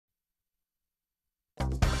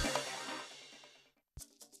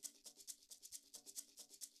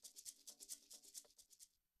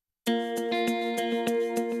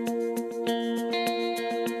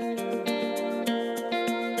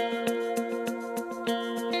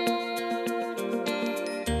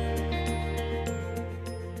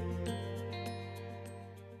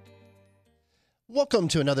Welcome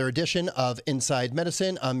to another edition of Inside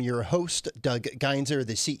Medicine. I'm your host, Doug Geinzer,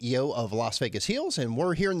 the CEO of Las Vegas Heals, and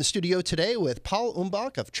we're here in the studio today with Paul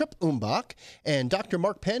Umbach of Tripp Umbach and Dr.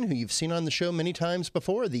 Mark Penn, who you've seen on the show many times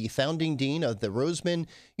before, the founding dean of the Roseman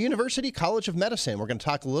University College of Medicine. We're going to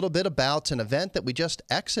talk a little bit about an event that we just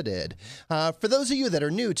exited. For those of you that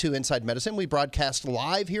are new to Inside Medicine, we broadcast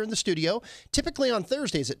live here in the studio, typically on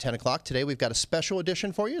Thursdays at 10 o'clock. Today we've got a special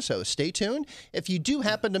edition for you, so stay tuned. If you do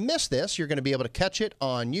happen to miss this, you're going to be able to catch it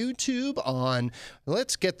on YouTube, on,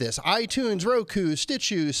 let's get this, iTunes, Roku,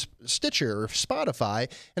 Stitcher,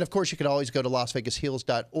 Spotify, and of course you can always go to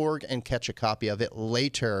lasvegasheals.org and catch a copy of it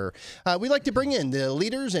later. We like to bring in the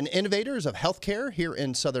leaders and innovators of healthcare here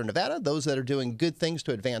in Southern Nevada, those that are doing good things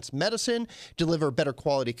to advance medicine, deliver better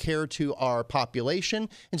quality care to our population.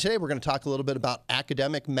 And today we're going to talk a little bit about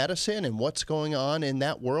academic medicine and what's going on in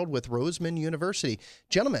that world with Roseman University.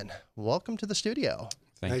 Gentlemen, welcome to the studio.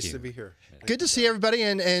 Nice to be here. Good to see everybody.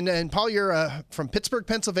 And Paul, you're from Pittsburgh,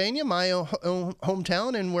 Pennsylvania, my own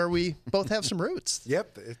hometown, and where we both have some roots.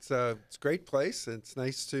 Yep, it's a great place. It's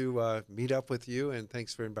nice to meet up with you, and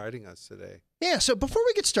thanks for inviting us today. Yeah, so before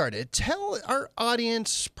we get started, tell our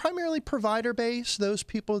audience, primarily provider base, those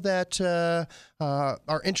people that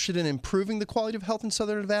are interested in improving the quality of health in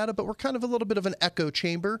Southern Nevada, but we're kind of a little bit of an echo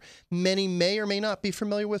chamber. Many may or may not be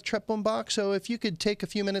familiar with Tripp Umbach, so if you could take a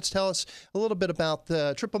few minutes, tell us a little bit about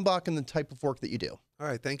Tripp Umbach and the type of work that you do. All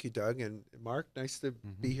right, thank you, Doug. And Mark, nice to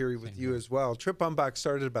be here with you as well. Tripp Umbach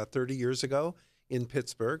started about 30 years ago in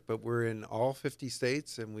Pittsburgh, but we're in all 50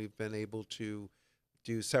 states, and we've been able to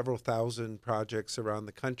do several thousand projects around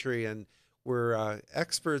the country, and we're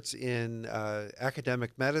experts in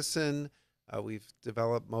academic medicine. We've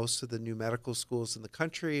developed most of the new medical schools in the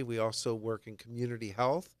country. We also work in community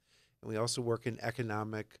health, and we also work in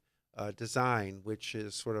economic design, which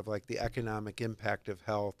is sort of like the economic impact of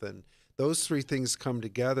health. And those three things come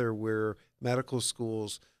together where medical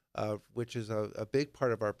schools, which is a big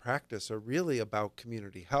part of our practice, are really about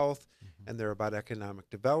community health, and they're about economic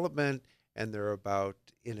development, and they're about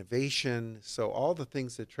innovation. So all the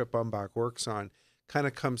things that Tripp Umbach works on kind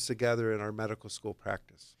of comes together in our medical school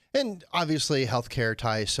practice. And obviously, healthcare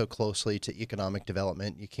ties so closely to economic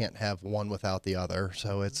development. You can't have one without the other.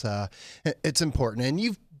 So it's important.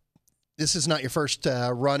 And this is not your first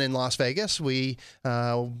run in Las Vegas. We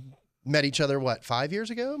met each other, 5 years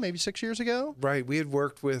ago, maybe 6 years ago? Right. We had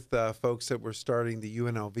worked with folks that were starting the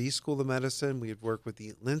UNLV School of Medicine. We had worked with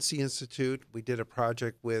the Lindsay Institute. We did a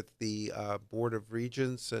project with the Board of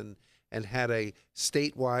Regents and had a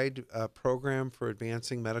statewide program for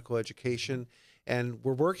advancing medical education. And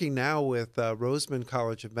we're working now with Roseman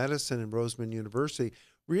College of Medicine and Roseman University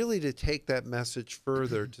really to take that message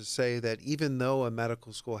further to say that even though a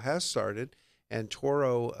medical school has started, and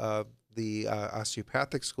Toro, the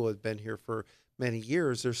osteopathic school, had been here for many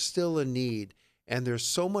years, there's still a need, and there's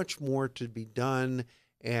so much more to be done,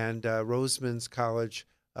 and Roseman's college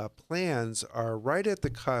plans are right at the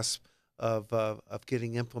cusp of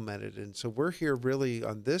getting implemented. And so we're here really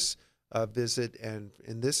on this visit and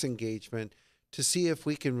in this engagement to see if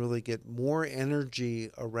we can really get more energy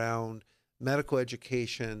around medical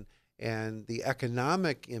education, and the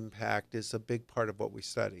economic impact is a big part of what we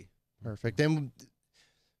study. Perfect. And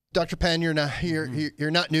Dr. Penn, you're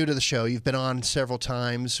not new to the show. You've been on several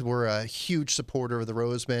times. We're a huge supporter of the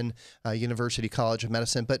Roseman University College of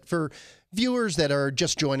Medicine. But for viewers that are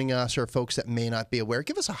just joining us or folks that may not be aware,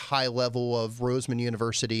 give us a high level of Roseman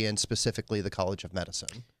University and specifically the College of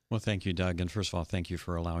Medicine. Well, thank you, Doug. And first of all, thank you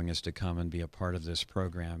for allowing us to come and be a part of this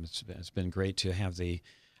program. It's been great to have the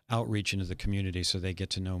outreach into the community so they get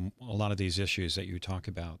to know a lot of these issues that you talk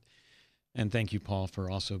about. And thank you, Paul,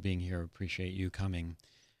 for also being here. Appreciate you coming.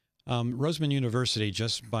 Roseman University,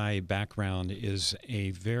 just by background, is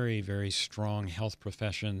a very, very strong health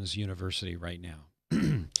professions university right now.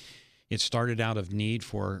 It started out of need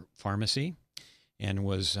for pharmacy and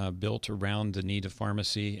was built around the need of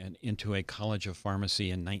pharmacy and into a college of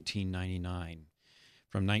pharmacy in 1999.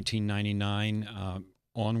 From 1999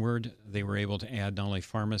 onward, they were able to add not only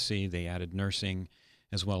pharmacy, they added nursing,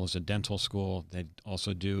 as well as a dental school. They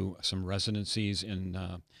also do some residencies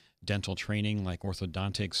in dental training like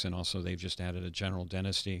orthodontics, and also they've just added a general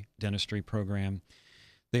dentistry program.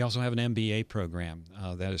 They also have an MBA program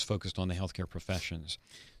that is focused on the healthcare professions.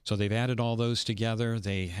 So they've added all those together.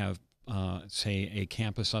 They have, say, a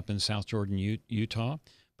campus up in South Jordan, Utah,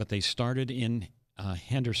 but they started in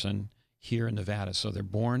Henderson here in Nevada. So they're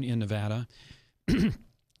born in Nevada.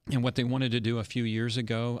 And what they wanted to do a few years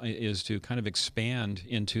ago is to kind of expand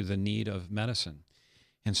into the need of medicine.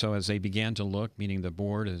 And so as they began to look, meaning the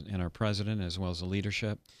board and our president as well as the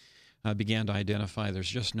leadership, began to identify there's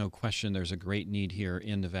just no question there's a great need here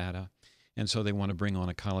in Nevada. And so they want to bring on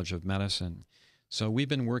a College of Medicine. So we've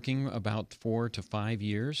been working about 4 to 5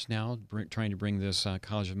 years now, trying to bring this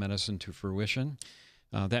College of Medicine to fruition.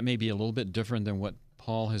 That may be a little bit different than what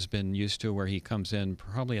Paul has been used to, where he comes in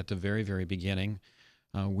probably at the very, very beginning.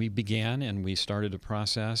 We began and we started a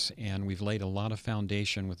process, and we've laid a lot of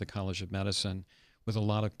foundation with the College of Medicine, with a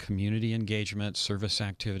lot of community engagement, service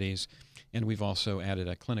activities, and we've also added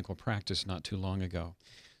a clinical practice not too long ago.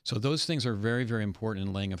 So those things are very, very important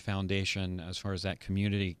in laying a foundation as far as that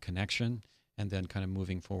community connection and then kind of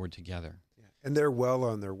moving forward together. Yeah. And they're well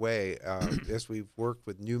on their way. As we've worked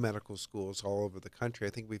with new medical schools all over the country, I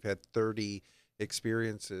think we've had 30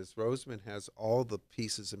 experiences. Roseman has all the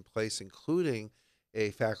pieces in place, including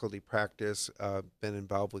a faculty practice, been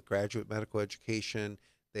involved with graduate medical education.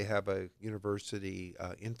 They have a university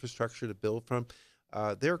infrastructure to build from.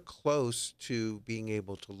 They're close to being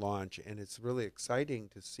able to launch, and it's really exciting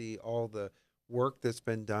to see all the work that's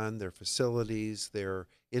been done, their facilities, their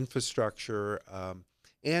infrastructure,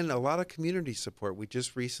 and a lot of community support. We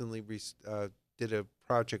just recently did a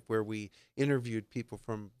project where we interviewed people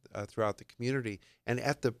from throughout the community, and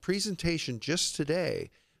at the presentation just today,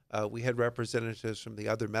 we had representatives from the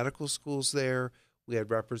other medical schools there. We had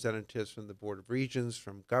representatives from the Board of Regents,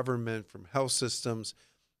 from government, from health systems,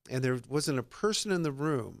 and there wasn't a person in the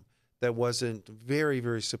room that wasn't very,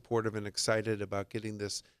 very supportive and excited about getting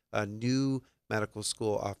this new medical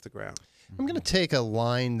school off the ground. I'm going to take a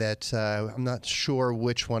line that I'm not sure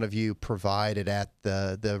which one of you provided at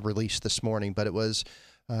the release this morning, but it was,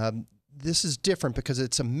 this is different because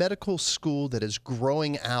it's a medical school that is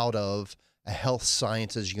growing out of a health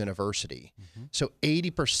sciences university. So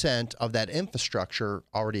 80% of that infrastructure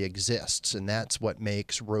already exists, and that's what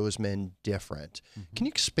makes Roseman different. Can you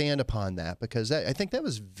expand upon that? Because I think that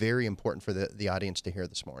was very important for the audience to hear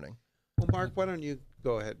this morning. Well, Mark, why don't you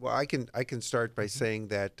go ahead? Well, I can start by saying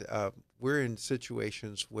that we're in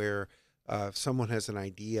situations where someone has an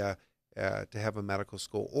idea to have a medical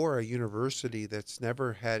school or a university that's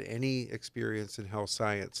never had any experience in health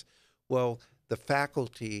science. Well, the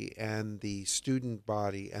faculty and the student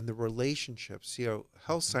body and the relationships,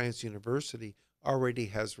 Health Science University already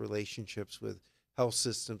has relationships with health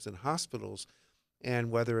systems and hospitals, and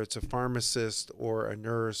whether it's a pharmacist or a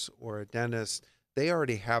nurse or a dentist, they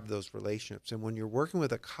already have those relationships. And when you're working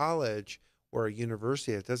with a college or a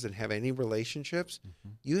university that doesn't have any relationships,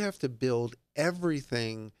 you have to build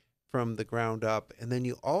everything from the ground up. And then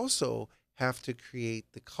you also have to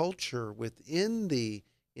create the culture within the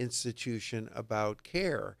institution about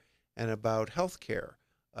care and about healthcare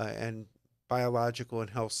and biological and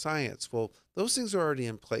health science. Well, those things are already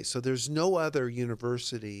in place. So there's no other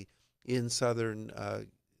university in southern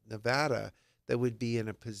Nevada that would be in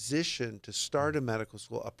a position to start a medical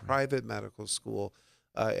school, a private medical school,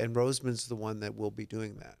 and Roseman's the one that will be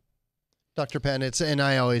doing that. Dr. Penn, and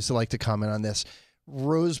I always like to comment on this. The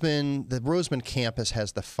Roseman campus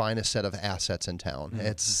has the finest set of assets in town.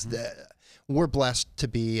 We're blessed to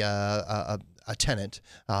be a tenant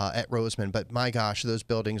at Roseman, but my gosh, those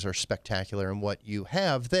buildings are spectacular, and what you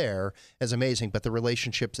have there is amazing. But the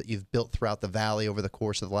relationships that you've built throughout the valley over the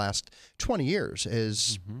course of the last 20 years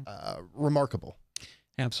is remarkable.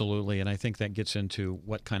 Absolutely, and I think that gets into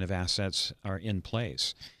what kind of assets are in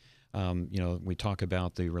place. We talk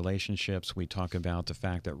about the relationships. We talk about the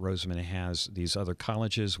fact that Roseman has these other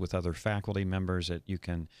colleges with other faculty members that you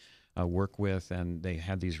can work with, and they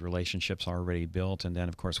had these relationships already built. And then,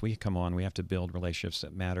 of course, we come on, we have to build relationships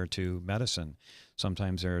that matter to medicine.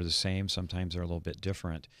 Sometimes they're the same, sometimes they're a little bit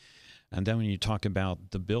different. And then when you talk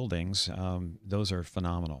about the buildings, those are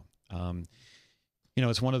phenomenal.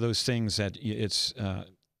 It's one of those things that it's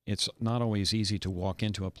not always easy to walk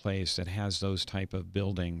into a place that has those type of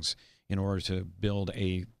buildings in order to build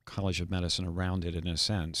a College of Medicine around it, in a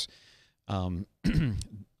sense.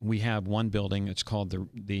 We have one building, it's called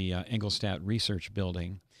the Engelstadt Research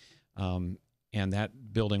Building, and that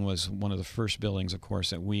building was one of the first buildings, of course,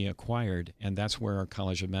 that we acquired, and that's where our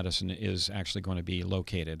College of Medicine is actually going to be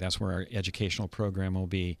located. That's where our educational program will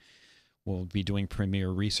be. We'll be doing premier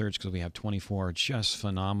research because we have 24 just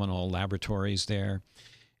phenomenal laboratories there.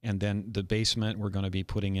 And then the basement, we're going to be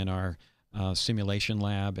putting in our simulation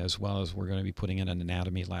lab, as well as we're going to be putting in an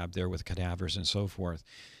anatomy lab there with cadavers and so forth.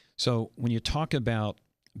 So when you talk about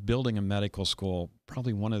building a medical school,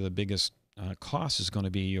 probably one of the biggest costs is going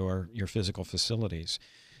to be your physical facilities.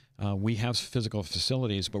 We have physical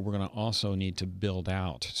facilities, but we're going to also need to build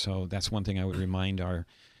out. So that's one thing I would remind our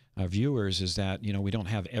viewers is that, we don't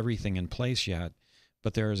have everything in place yet,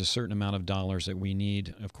 But there is a certain amount of dollars that we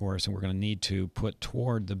need, of course, and we're going to need to put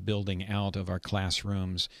toward the building out of our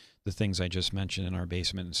classrooms, the things I just mentioned in our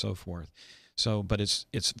basement and so forth. So, but it's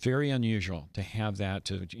very unusual to have that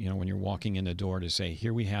to, when you're walking in the door to say,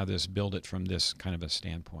 here we have this, build it from this kind of a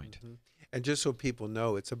standpoint. Mm-hmm. And just so people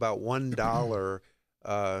know, it's about $1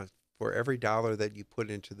 for every dollar that you put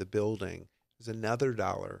into the building. There's another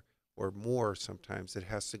dollar or more sometimes that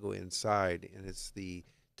has to go inside, and it's the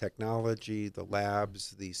technology, the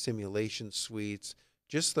labs, the simulation suites.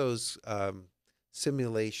 Just those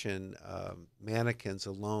simulation mannequins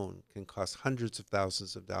alone can cost hundreds of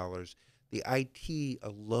thousands of dollars. The IT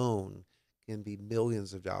alone can be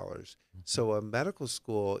millions of dollars. So a medical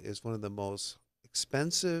school is one of the most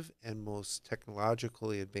expensive and most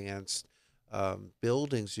technologically advanced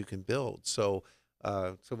buildings you can build. So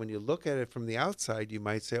when you look at it from the outside, you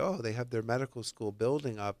might say, oh, they have their medical school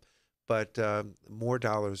building up, but more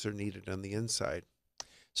dollars are needed on the inside.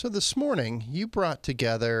 So this morning, you brought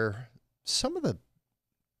together some of the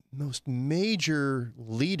most major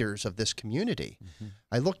leaders of this community. Mm-hmm.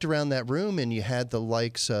 I looked around that room, and you had the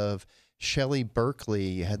likes of Shelley Berkeley,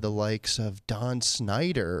 you had the likes of Don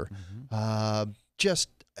Snyder, mm-hmm. Just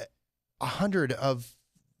 100 of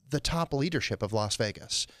the top leadership of Las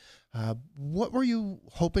Vegas. What were you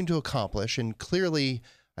hoping to accomplish? And clearly,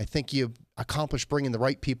 I think you accomplished bringing the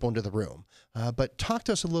right people into the room. But talk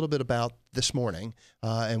to us a little bit about this morning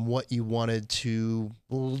and what you wanted to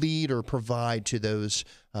lead or provide to those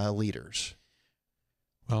leaders.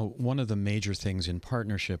 Well, one of the major things in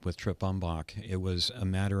partnership with Tripp Umbach, it was a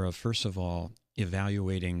matter of, first of all,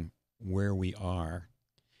 evaluating where we are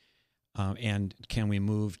and can we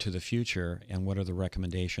move to the future, and what are the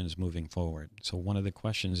recommendations moving forward. So one of the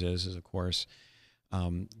questions is of course,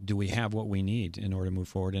 do we have what we need in order to move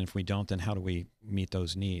forward? And if we don't, then how do we meet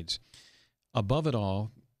those needs? Above it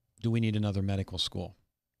all, do we need another medical school?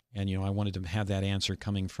 And, I wanted to have that answer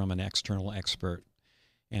coming from an external expert,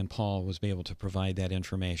 and Paul was able to provide that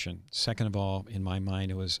information. Second of all, in my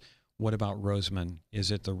mind, it was, what about Roseman?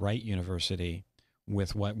 Is it the right university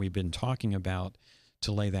with what we've been talking about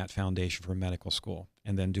to lay that foundation for medical school?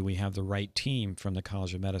 And then do we have the right team from the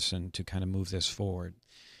College of Medicine to kind of move this forward?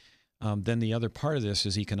 Then the other part of this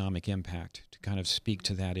is economic impact, to kind of speak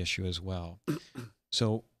to that issue as well.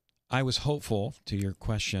 So I was hopeful, to your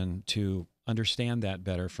question, to understand that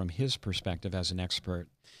better from his perspective as an expert.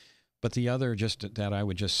 But the other, just that I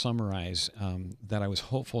would just summarize, that I was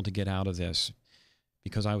hopeful to get out of this,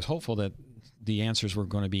 because I was hopeful that the answers were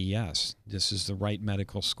going to be yes, this is the right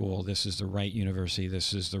medical school, this is the right university,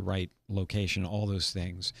 this is the right location, all those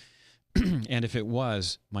things. And if it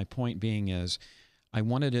was, my point being is, I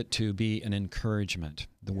wanted it to be an encouragement.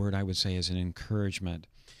 The word I would say is an encouragement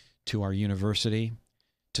to our university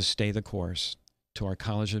to stay the course, to our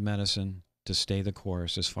College of Medicine to stay the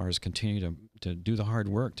course as far as continue to do the hard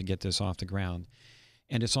work to get this off the ground.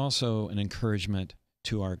 And it's also an encouragement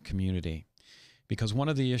to our community. Because one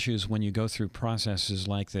of the issues when you go through processes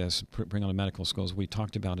like this, bring on a medical schools, we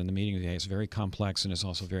talked about in the meeting today, it's very complex and it's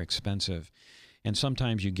also very expensive. And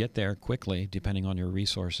sometimes you get there quickly, depending on your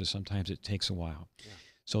resources. Sometimes it takes a while. Yeah.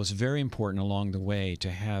 So it's very important along the way to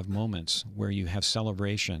have moments where you have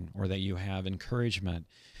celebration or that you have encouragement,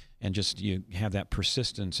 and just you have that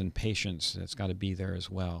persistence and patience that's got to be there as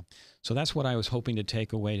well. So that's what I was hoping to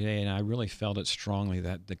take away today, and I really felt it strongly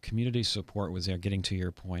that the community support was there, getting to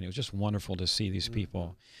your point. It was just wonderful to see these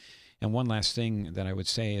people. And one last thing that I would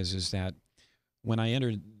say is that when I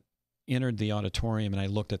entered the auditorium and I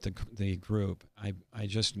looked at the group, I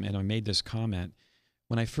made this comment.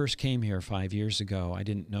 When I first came here 5 years ago, I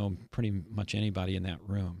didn't know pretty much anybody in that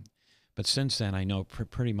room. But since then, I know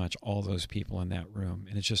pretty much all those people in that room.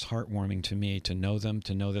 And it's just heartwarming to me to know them,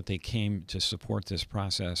 to know that they came to support this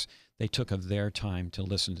process. They took of their time to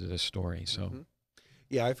listen to this story. So, mm-hmm.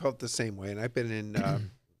 Yeah, I felt the same way. And I've been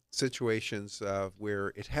in situations where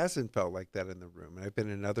it hasn't felt like that in the room. And I've been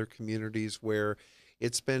in other communities where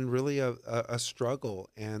it's been really a struggle,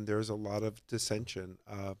 and there's a lot of dissension.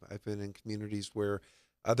 I've been in communities where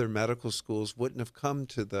other medical schools wouldn't have come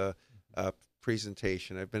to the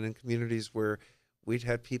presentation. I've been in communities where we'd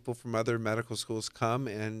had people from other medical schools come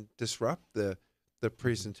and disrupt the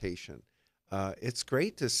presentation. It's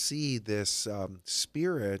great to see this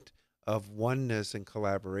spirit of oneness and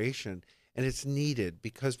collaboration, and it's needed,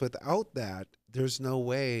 because without that, there's no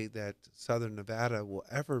way that Southern Nevada will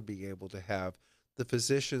ever be able to have the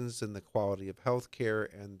physicians and the quality of health care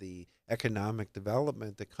and the economic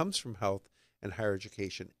development that comes from health and higher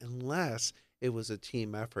education, unless it was a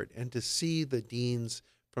team effort. And to see the deans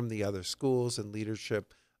from the other schools and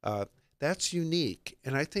leadership, that's unique.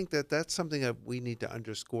 And I think that that's something that we need to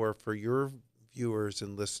underscore for your viewers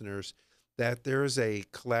and listeners that there is a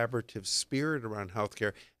collaborative spirit around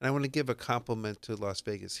healthcare. And I want to give a compliment to Las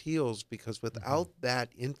Vegas HEALS, because without that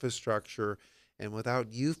infrastructure and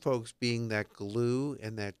without you folks being that glue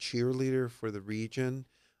and that cheerleader for the region,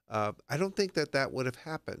 I don't think that that would have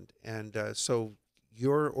happened. And so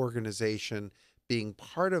your organization being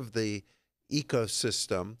part of the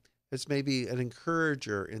ecosystem as maybe an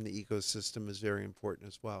encourager in the ecosystem is very important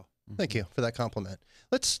as well. Thank you for that compliment.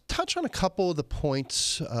 Let's touch on a couple of the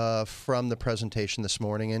points from the presentation this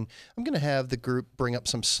morning, and I'm going to have the group bring up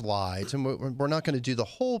some slides, and we're not going to do the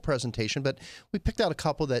whole presentation, but we picked out a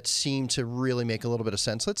couple that seem to really make a little bit of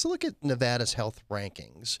sense. Let's look at Nevada's health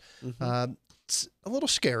rankings. It's a little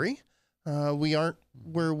scary. We aren't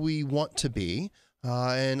where we want to be,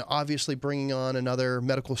 and obviously bringing on another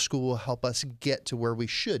medical school will help us get to where we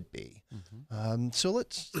should be. So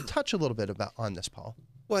let's touch a little bit on this, Paul.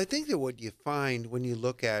 Well, I think that what you find when you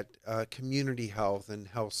look at community health and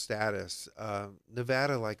health status,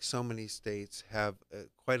 Nevada, like so many states, have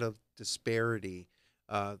quite a disparity.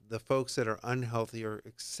 The folks that are unhealthy are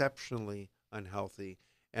exceptionally unhealthy,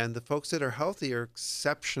 and the folks that are healthy are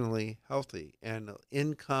exceptionally healthy. And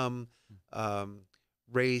income,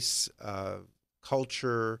 race,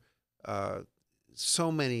 culture,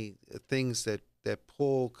 so many things that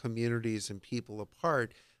pull communities and people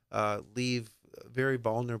apart leave very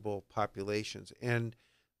vulnerable populations. And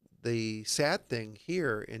the sad thing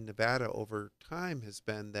here in Nevada over time has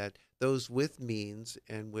been that those with means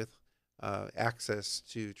and with access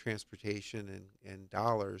to transportation and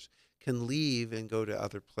dollars can leave and go to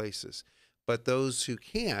other places. But those who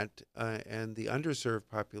can't and the underserved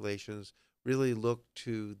populations really look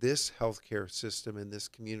to this healthcare system in this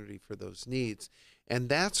community for those needs. And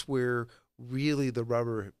that's where really the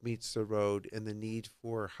rubber meets the road, and the need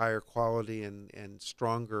for higher quality and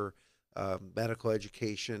stronger medical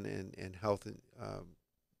education and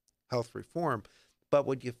health reform. But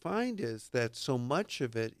what you find is that so much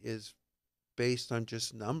of it is based on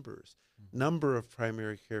just numbers, number of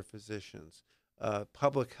primary care physicians,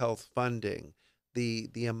 public health funding,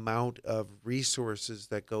 the amount of resources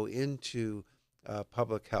that go into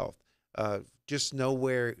public health. Just no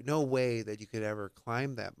way that you could ever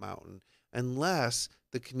climb that mountain unless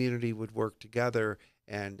the community would work together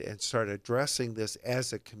and start addressing this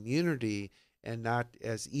as a community and not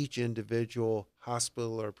as each individual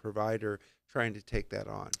hospital or provider trying to take that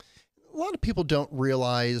on. A lot of people don't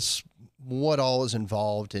realize what all is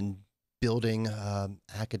involved in building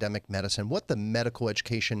academic medicine, what the medical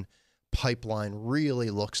education pipeline really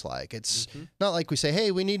looks like. It's not like we say,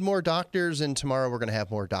 hey, we need more doctors, and tomorrow we're going to have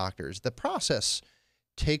more doctors. The process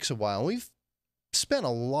takes a while. We've spent a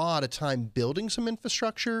lot of time building some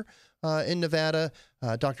infrastructure in Nevada.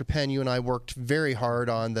 Dr. Penn, you and I worked very hard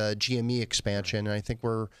on the GME expansion, and I think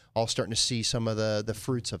we're all starting to see some of the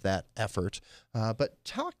fruits of that effort. But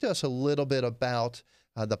talk to us a little bit about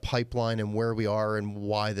the pipeline and where we are and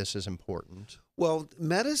why this is important. Well,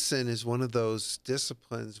 medicine is one of those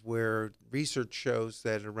disciplines where research shows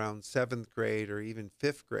that around 7th grade or even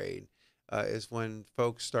 5th grade is when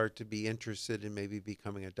folks start to be interested in maybe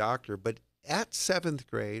becoming a doctor. But at 7th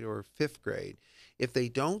grade or 5th grade, if they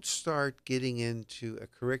don't start getting into a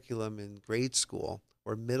curriculum in grade school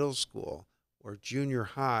or middle school or junior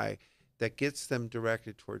high that gets them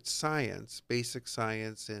directed towards science, basic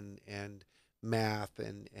science and math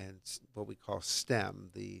and what we call STEM,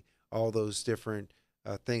 all those different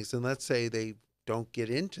things. And let's say they don't get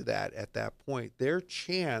into that at that point, their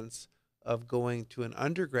chance of going to an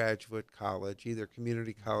undergraduate college, either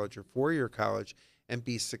community college or four-year college, and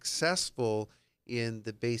be successful in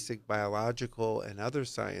the basic biological and other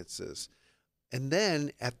sciences. And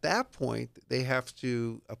then at that point, they have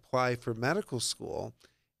to apply for medical school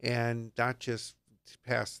and not just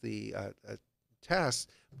pass the test,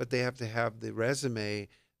 but they have to have the resume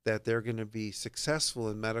that they're going to be successful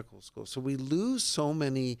in medical school. So we lose so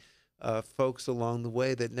many folks along the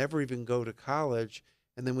way that never even go to college,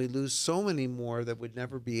 and then we lose so many more that would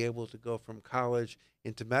never be able to go from college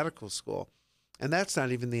into medical school. And that's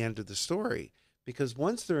not even the end of the story, because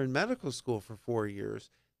once they're in medical school for 4 years,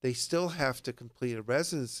 they still have to complete a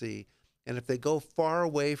residency. And if they go far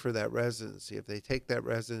away for that residency, if they take that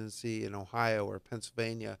residency in Ohio or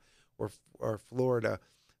Pennsylvania or Florida,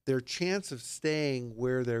 their chance of staying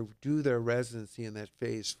where they do their residency in that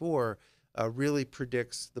phase 4 really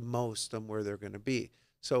predicts the most on where they're going to be.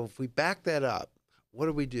 So if we back that up, what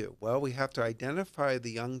do? Well, we have to identify the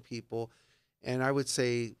young people, and I would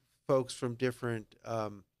say folks from different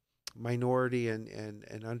minority and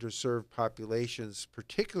underserved populations,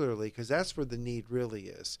 particularly because that's where the need really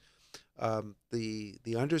is. the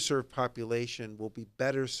underserved population will be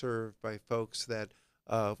better served by folks that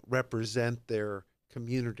represent their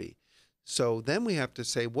community. So then we have to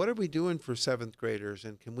say, what are we doing for seventh graders?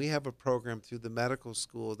 And can we have a program through the medical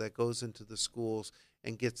school that goes into the schools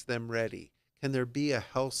and gets them ready? Can there be a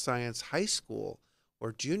health science high school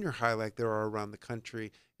or junior high like there are around the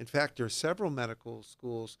country? In fact, there are several medical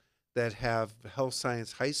schools that have health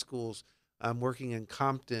science high schools. I'm working in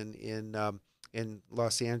Compton in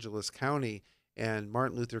Los Angeles County, and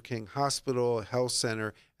Martin Luther King Hospital, Health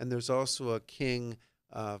Center, and there's also a King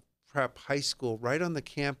Prep High School right on the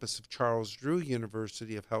campus of Charles Drew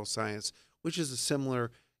University of Health Science, which is a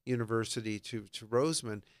similar university to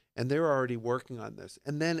Roseman, and they're already working on this.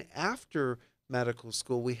 And then after medical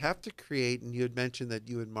school, we have to create, and you had mentioned that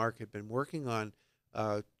you and Mark had been working on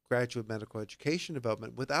graduate medical education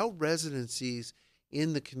development. Without residencies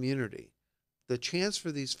in the community, the chance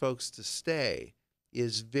for these folks to stay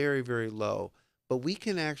is very, very low. But we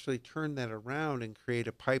can actually turn that around and create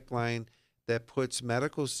a pipeline that puts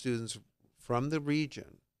medical students from the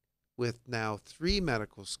region, with now 3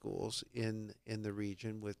 medical schools in the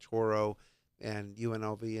region with Toro and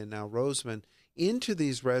UNLV and now Roseman, into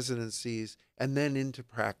these residencies and then into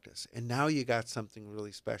practice. And now you got something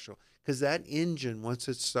really special, because that engine, once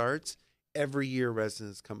it starts, every year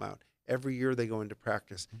residents come out. Every year they go into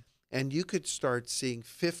practice. And you could start seeing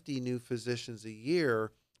 50 new physicians a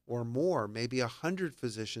year or more, maybe 100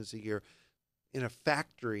 physicians a year, in a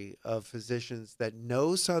factory of physicians that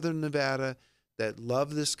know Southern Nevada, that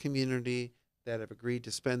love this community, that have agreed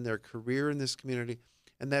to spend their career in this community.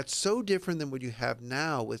 And that's so different than what you have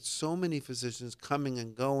now, with so many physicians coming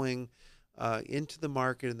and going into the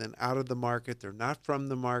market and then out of the market. They're not from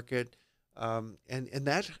the market. And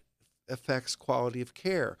that affects quality of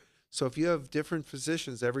care. So if you have different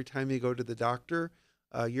physicians every time you go to the doctor,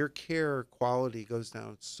 your care quality goes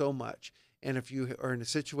down so much. And if you are in a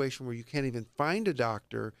situation where you can't even find a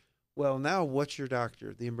doctor, well, now what's your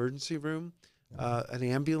doctor? The emergency room? An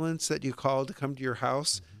ambulance that you call to come to your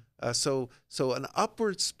house? So an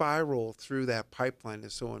upward spiral through that pipeline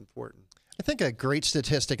is so important. I think a great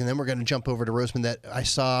statistic, and then we're going to jump over to Roseman, that I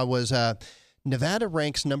saw was Nevada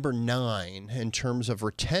ranks number 9 in terms of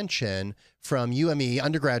retention from UME,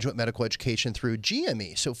 undergraduate medical education, through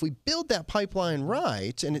GME. So if we build that pipeline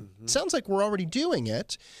right, and it sounds like we're already doing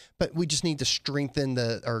it, but we just need to strengthen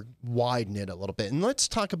or widen it a little bit. And let's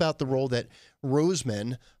talk about the role that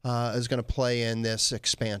Roseman is going to play in this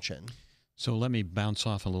expansion. So let me bounce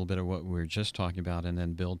off a little bit of what we were just talking about and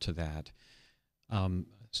then build to that.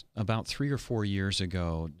 About 3 or 4 years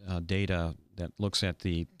ago, data that looks at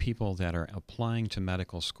the people that are applying to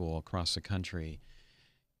medical school across the country,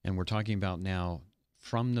 and we're talking about now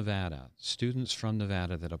from Nevada, students from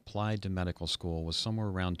Nevada that applied to medical school, was somewhere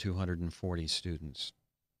around 240 students.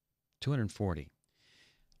 240.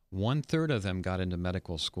 1/3 of them got into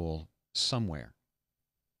medical school somewhere.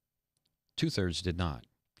 2/3 did not.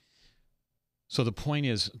 So the point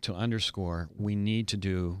is to underscore, we need to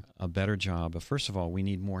do a better job. But first of all, we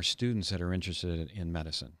need more students that are interested in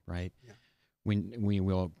medicine, right? Yeah. We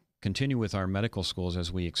will continue with our medical schools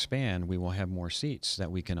as we expand. We will have more seats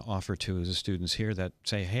that we can offer to the students here that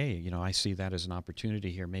say, hey, I see that as an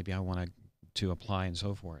opportunity here. Maybe I want to apply and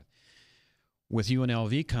so forth. With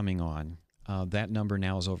UNLV coming on, that number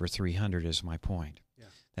now is over 300 is my point. Yeah.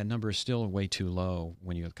 That number is still way too low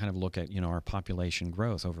when you kind of look at, our population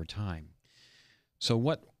growth over time. So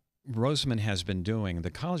what Roseman has been doing,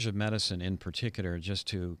 the College of Medicine in particular, just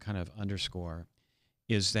to kind of underscore,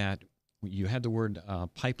 is that you had the word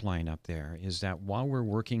pipeline up there, is that while we're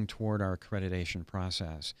working toward our accreditation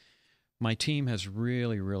process, my team has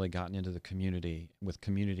really, really gotten into the community with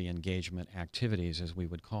community engagement activities, as we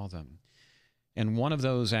would call them. And one of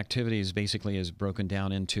those activities basically is broken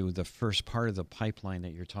down into the first part of the pipeline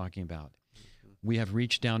that you're talking about. We have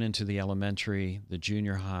reached down into the elementary, the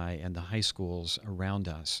junior high, and the high schools around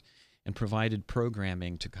us and provided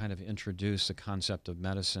programming to kind of introduce the concept of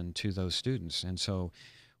medicine to those students. And so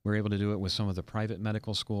we're able to do it with some of the private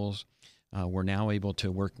medical schools. We're now able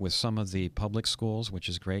to work with some of the public schools, which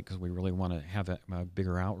is great because we really want to have a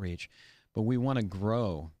bigger outreach. But we want to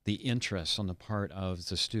grow the interest on the part of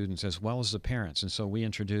the students as well as the parents. And so we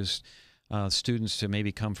introduced students to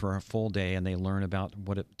maybe come for a full day and they learn about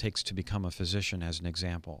what it takes to become a physician, as an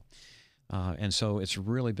example. And so it's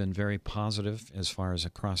really been very positive as far as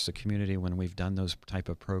across the community when we've done those type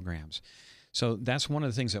of programs. So that's one of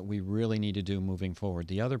the things that we really need to do moving forward.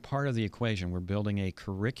 The other part of the equation, we're building a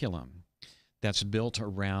curriculum that's built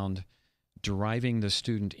around driving the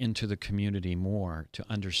student into the community more to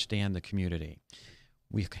understand the community.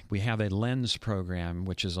 We have a LENS program,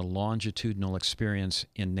 which is a longitudinal experience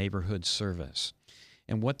in neighborhood service.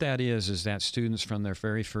 And what that is that students from their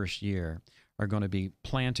very first year are going to be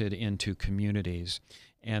planted into communities,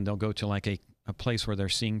 and they'll go to like a place where they're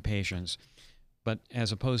seeing patients. But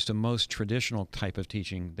as opposed to most traditional type of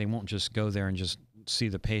teaching, they won't just go there and just see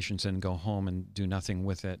the patients and go home and do nothing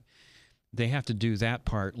with it. They have to do that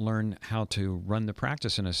part, learn how to run the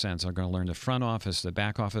practice in a sense. They're going to learn the front office, the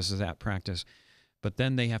back office of that practice. But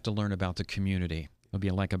then they have to learn about the community. It'll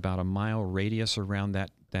be like about a mile radius around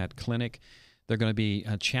that clinic. They're going to be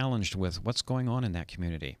challenged with what's going on in that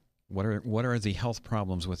community. What are the health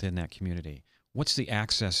problems within that community? What's the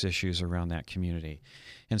access issues around that community?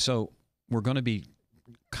 And so we're going to be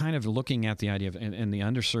kind of looking at the idea of, and the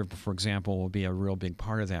underserved, for example, will be a real big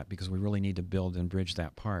part of that because we really need to build and bridge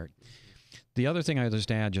that part. The other thing I would just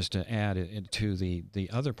to add it to the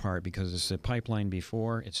other part, because it's a pipeline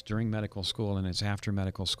before, it's during medical school, and it's after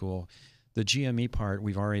medical school. The GME part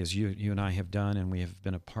we've already, as you and I have done, and we have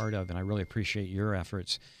been a part of, and I really appreciate your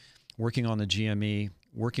efforts, working on the GME,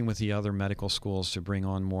 working with the other medical schools to bring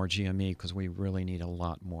on more GME, because we really need a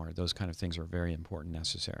lot more. Those kind of things are very important,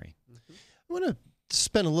 necessary. I want to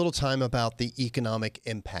spend a little time about the economic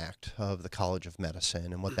impact of the College of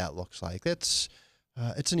Medicine and what that looks like. It's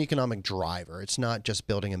an economic driver. It's not just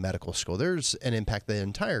building a medical school. There's an impact. The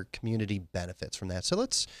entire community benefits from that. So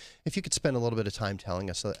if you could spend a little bit of time telling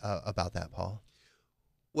us about that, Paul.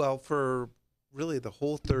 Well, for really the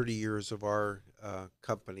whole 30 years of our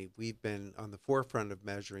company, we've been on the forefront of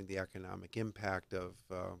measuring the economic impact of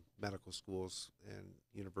medical schools and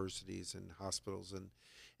universities and hospitals.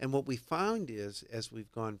 And what we found is, as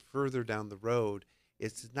we've gone further down the road,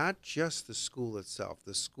 it's not just the school itself.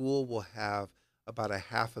 The school will have about a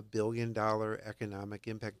 $500 million economic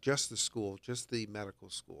impact, just the school, just the medical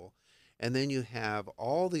school. And then you have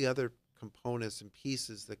all the other components and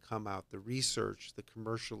pieces that come out, the research, the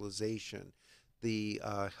commercialization, the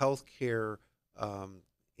healthcare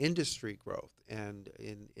industry growth. And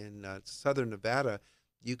in Southern Nevada,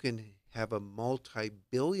 you can have a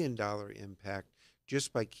multi-billion-dollar impact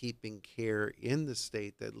just by keeping care in the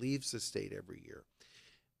state that leaves the state every year.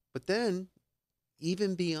 But then,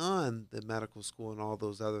 even beyond the medical school and all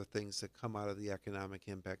those other things that come out of the economic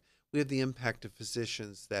impact, we have the impact of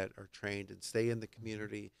physicians that are trained and stay in the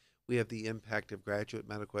community. We have the impact of graduate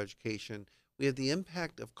medical education. We have the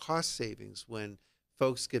impact of cost savings when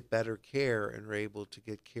folks get better care and are able to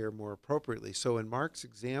get care more appropriately. So in Mark's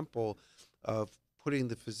example of putting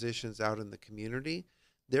the physicians out in the community,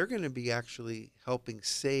 they're going to be actually helping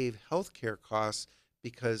save healthcare costs,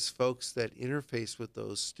 because folks that interface with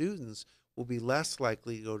those students will be less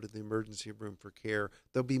likely to go to the emergency room for care.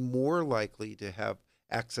 They'll be more likely to have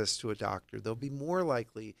access to a doctor. They'll be more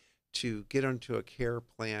likely to get onto a care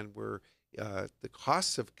plan where the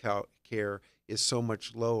cost of care is so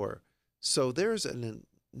much lower. So there's an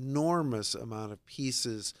enormous amount of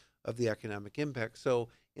pieces of the economic impact. So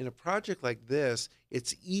in a project like this,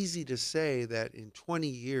 it's easy to say that in 20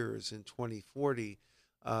 years, in 2040,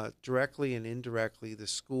 directly and indirectly, the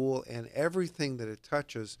school and everything that it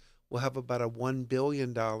touches will have about a $1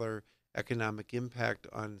 billion economic impact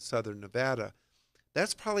on Southern Nevada.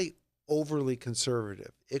 That's probably overly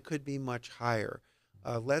conservative. It could be much higher.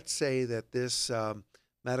 Let's say that this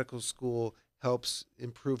medical school helps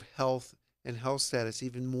improve health and health status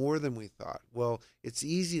even more than we thought. Well, it's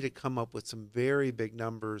easy to come up with some very big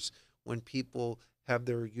numbers when people have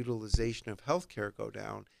their utilization of healthcare go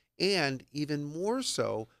down, and even more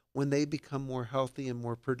so when they become more healthy and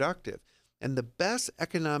more productive. And the best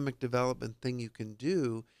economic development thing you can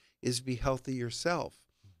do is be healthy yourself.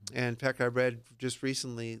 And in fact, I read just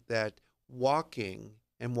recently that walking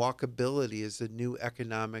and walkability is a new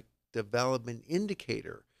economic development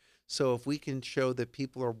indicator. So if we can show that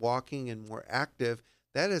people are walking and more active,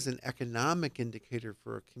 that is an economic indicator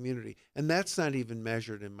for a community. And that's not even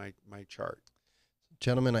measured in my chart.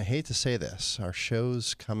 Gentlemen, I hate to say this. Our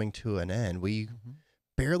show's coming to an end. We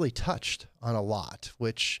barely touched on a lot,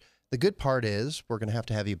 which the good part is we're going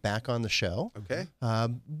to have you back on the show. Okay.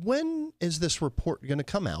 When is this report going to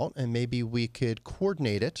come out? And maybe we could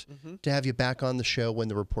coordinate it to have you back on the show when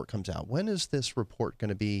the report comes out. When is this report going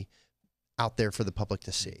to be out there for the public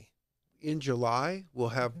to see? In July, we'll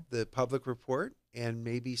have the public report, and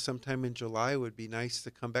maybe sometime in July it would be nice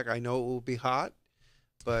to come back. I know it will be hot,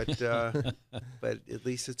 but but at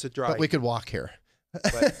least it's a dry. But we could walk here.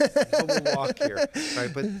 But we'll walk here.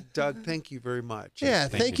 Right. But Doug, thank you very much. Yeah,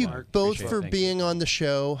 thank you Mark. both Appreciate for it. Thank being you. on the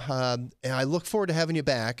show. And I look forward to having you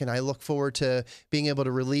back, and I look forward to being able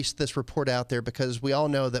to release this report out there, because we all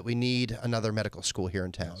know that we need another medical school here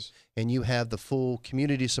in town. Yes. And you have the full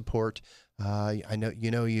community support I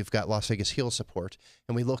know you've got Las Vegas Heals support,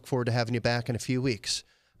 and we look forward to having you back in a few weeks.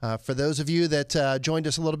 For those of you that joined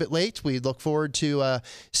us a little bit late, we look forward to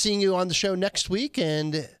seeing you on the show next week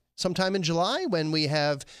and sometime in July when we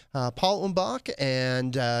have Paul Umbach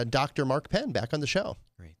and Dr. Mark Penn back on the show.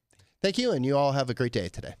 Great. Thank you, and you all have a great day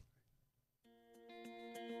today.